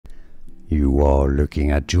You are looking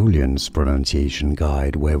at Julian's pronunciation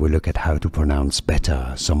guide, where we look at how to pronounce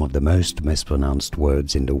better some of the most mispronounced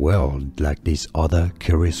words in the world, like this other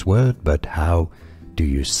curious word. But how do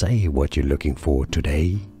you say what you're looking for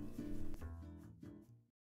today?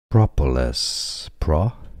 Propolis.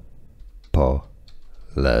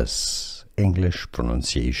 Propolis. English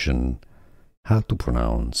pronunciation. How to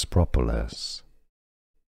pronounce propolis.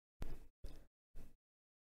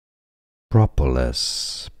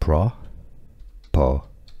 Propolis. Propolis.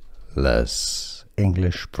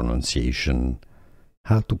 English pronunciation.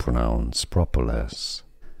 How to pronounce propolis.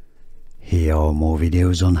 Here are more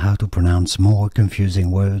videos on how to pronounce more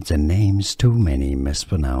confusing words and names too many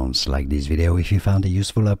mispronounced. Like this video if you found it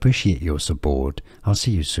useful. I appreciate your support. I'll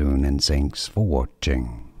see you soon and thanks for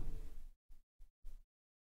watching.